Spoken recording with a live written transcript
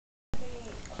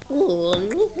Oh,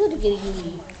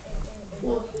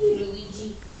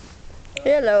 Luigi.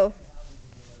 Hello.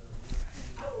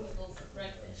 I want to go for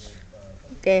breakfast.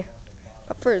 Okay.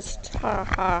 But first, ha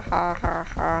ha ha ha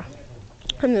ha.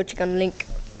 I'm gonna check on Link.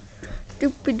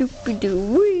 Doopy doopy doo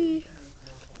wee.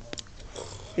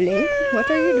 Link, what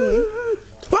are you doing?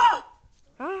 Ah.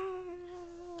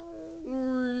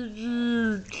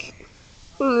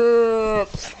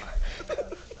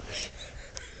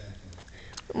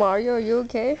 Mario, are you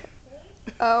okay?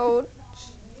 Oh.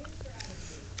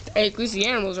 Hey, at least the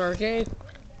animals are okay.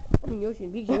 I mean, Yoshi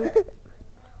and Pikachu.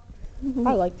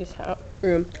 I like this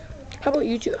room. How about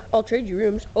you two? I'll trade you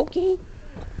rooms. Okay.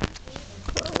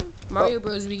 Mario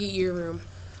Bros, we get your room.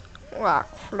 Ah,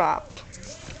 crap.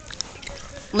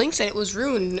 Link said it was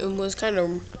ruined and was kind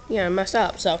of, messed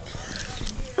up, so.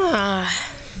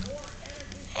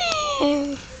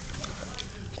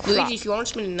 Luigi, if you want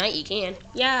to spend the night, you can.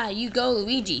 Yeah, you go,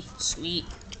 Luigi. Sweet.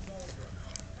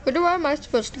 Where am I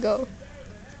supposed to go?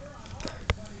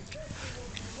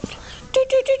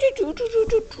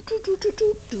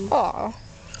 Aw.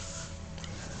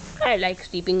 I like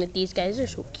sleeping with these guys. They're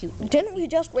so cute. Didn't we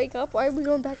just wake up? Why are we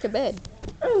going back to bed?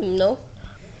 I don't even know.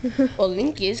 Well,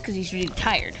 Link is because he's really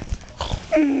tired.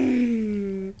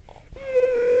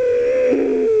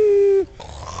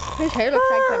 His hair looks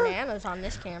like bananas on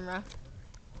this camera.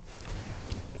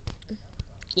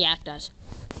 Yeah, it does.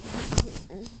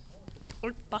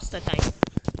 Or pasta time.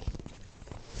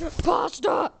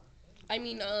 Pasta! I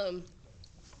mean,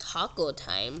 taco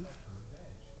time.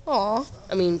 Aw.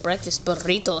 I mean, breakfast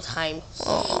burrito time.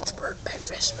 Aw. It's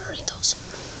breakfast burritos.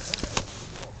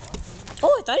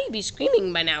 Oh, I thought he'd be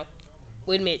screaming by now.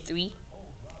 Wait a minute. 3,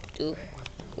 2,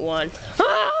 1.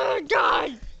 Ah,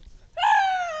 God!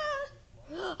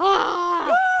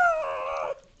 Ah!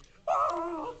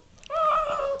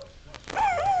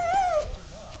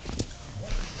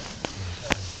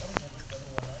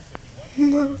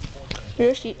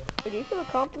 Yoshi, did you feel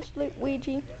accomplished,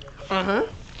 Luigi? Uh-huh.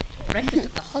 Breakfast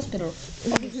at the hospital.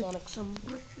 Okay, Sonic, some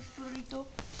breakfast burrito.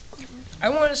 I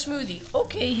want a smoothie.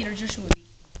 Okay, here's your smoothie.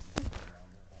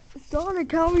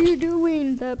 Sonic, how are you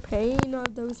doing? The pain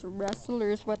of those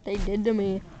wrestlers, what they did to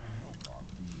me.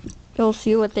 You'll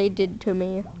see what they did to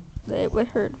me. It would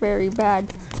hurt very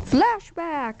bad.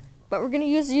 Flashback! But we're gonna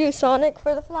use you, Sonic,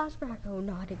 for the flashback. Oh,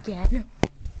 not again.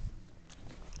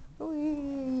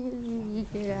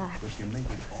 Yeah. Since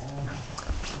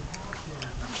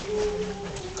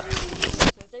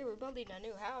they were building a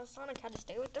new house, Sonic had to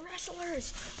stay with the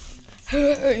wrestlers.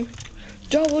 Hey!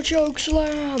 Double choke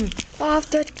slam! Off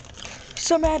the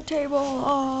cement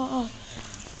table!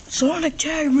 Sonic,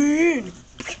 tag me in!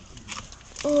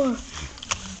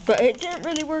 But it didn't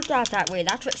really work out that way.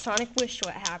 That's what Sonic wished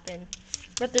would happen.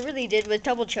 What they really did was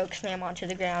double choke slam onto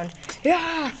the ground.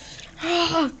 Yeah!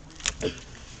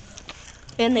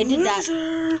 And they did that.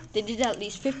 They did that at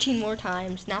least 15 more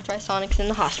times. And that's why Sonic's in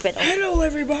the hospital. Hello,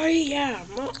 everybody. Yeah,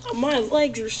 my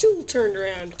legs are still turned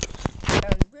around.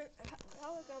 Welcome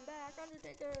back,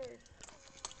 Undertaker.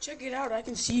 Check it out. I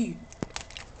can see.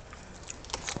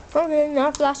 Okay,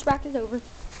 now flashback is over.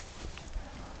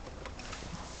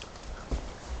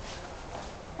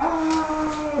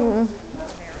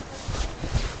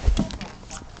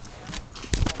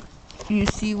 You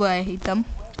see why I hate them?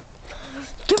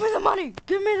 Give me the money!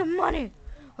 Give me the money!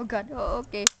 Oh God, oh,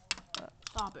 okay.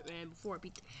 Stop it, man, before I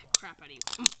beat the crap out of you.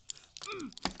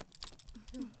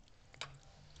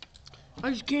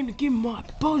 I just came to give my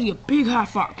buddy a big high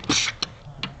five.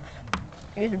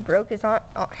 He just broke his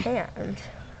hand.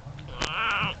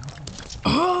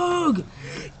 Hug!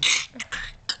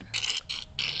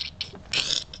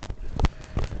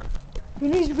 He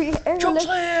needs to be Choke airlifted.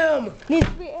 slam! Needs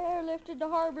to be airlifted to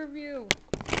Harborview.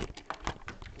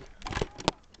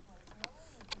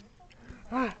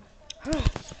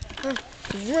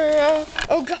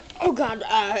 Oh God,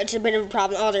 it's a bit of a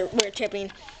problem. Oh, we're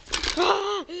tipping.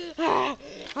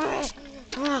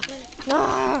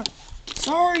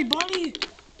 Sorry, buddy.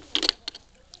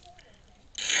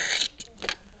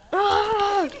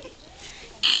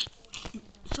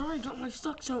 Sorry, I got my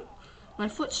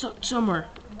foot stuck somewhere.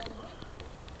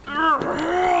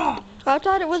 I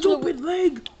thought it was Stupid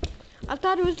leg. I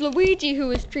thought it was Luigi who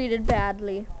was treated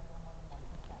badly.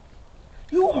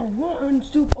 You are rotten,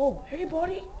 stupid. Oh, hey,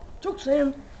 buddy. Choke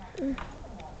slam.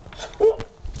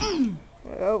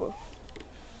 Oh.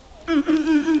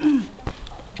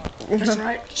 That's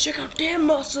right. Check out them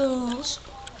muscles.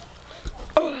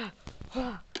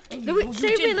 Luigi,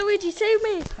 save me, Luigi, save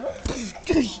me!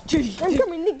 I'm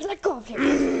coming, Nick, let go of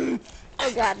him.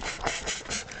 Oh God.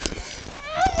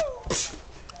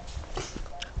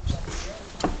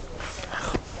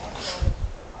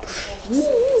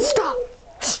 Stop!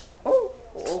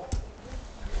 Oh.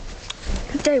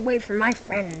 Stay away from my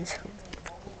friends.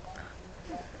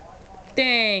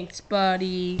 Thanks,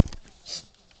 buddy.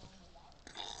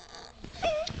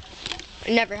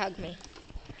 Never hug me.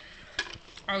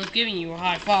 I was giving you a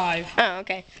high five. Oh,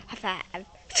 okay. High five.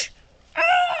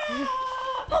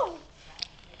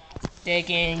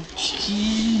 Taking.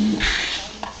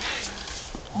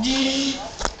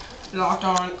 Locked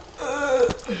on.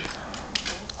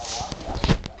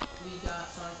 We got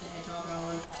Sonic the Hedgehog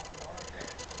on.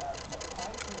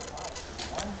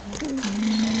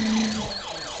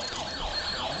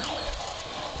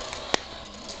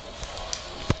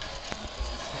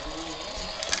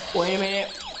 Wait a minute.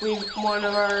 One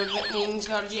of our wings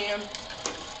got a jam.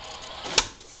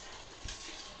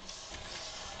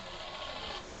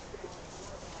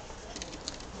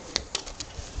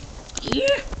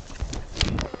 Yeah.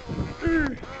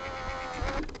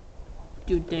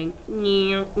 Dude thing.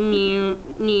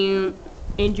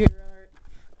 Injured art.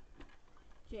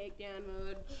 Takedown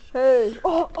mode. Hey.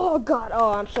 Oh, God.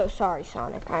 Oh, I'm so sorry,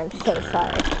 Sonic. I'm so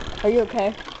sorry. Are you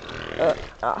okay?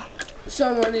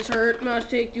 Someone is hurt. Must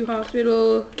take to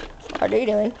hospital. What are you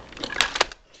doing?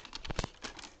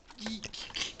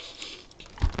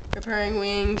 Repairing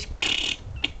wings.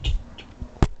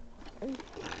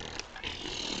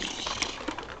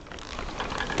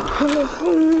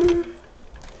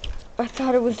 I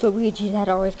thought it was Luigi that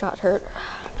always got hurt.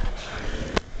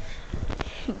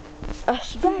 A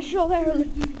special airlift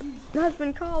has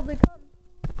been called to come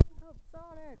help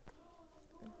Sonic.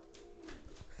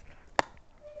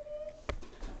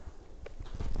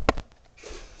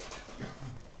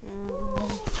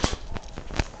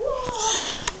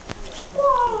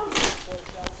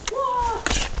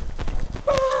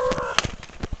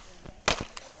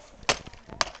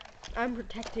 I'm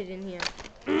protected in here.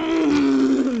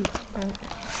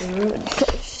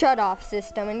 Shut off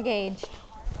system engaged.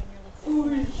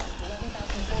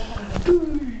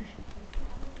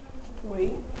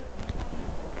 Wait.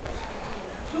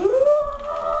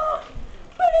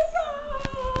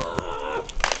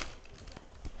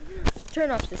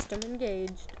 Turn off system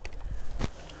engaged.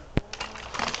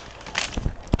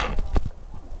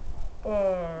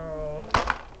 Oh.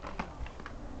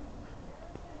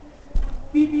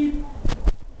 Beep beep.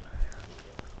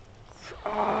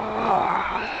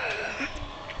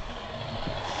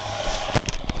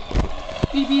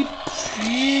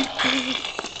 Beep beep.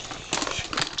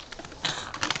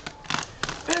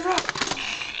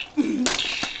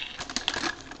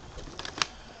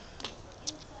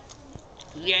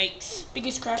 Yikes.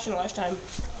 Biggest crash in a lifetime.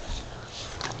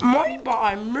 Made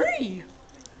by me,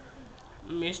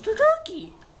 Mr.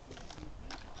 Turkey.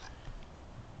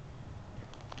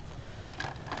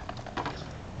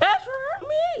 That's for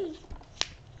me,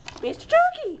 Mr.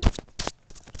 Turkey.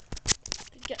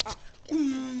 Get off.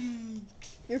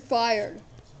 You're fired.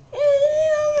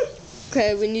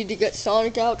 Okay, we need to get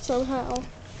Sonic out somehow.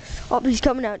 Oh, he's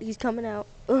coming out. He's coming out.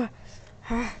 Ugh.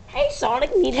 Hey,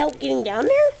 Sonic, need help getting down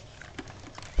there?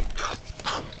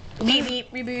 Beep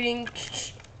beep, rebooting.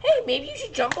 Hey, maybe you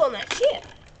should jump on that ship.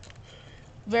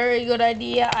 Very good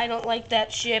idea. I don't like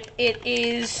that ship. It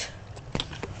is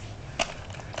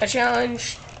a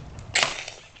challenge.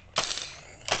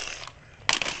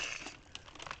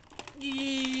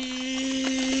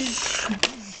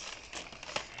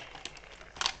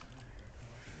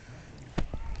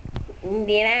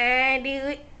 Did I do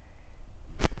it?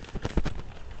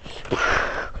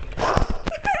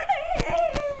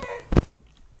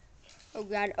 Oh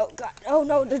god, oh god, oh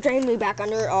no, they're draining me back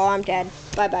under. Oh, I'm dead.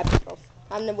 Bye bye, people.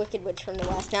 I'm the Wicked Witch from the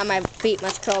West. Now my feet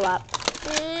must curl up.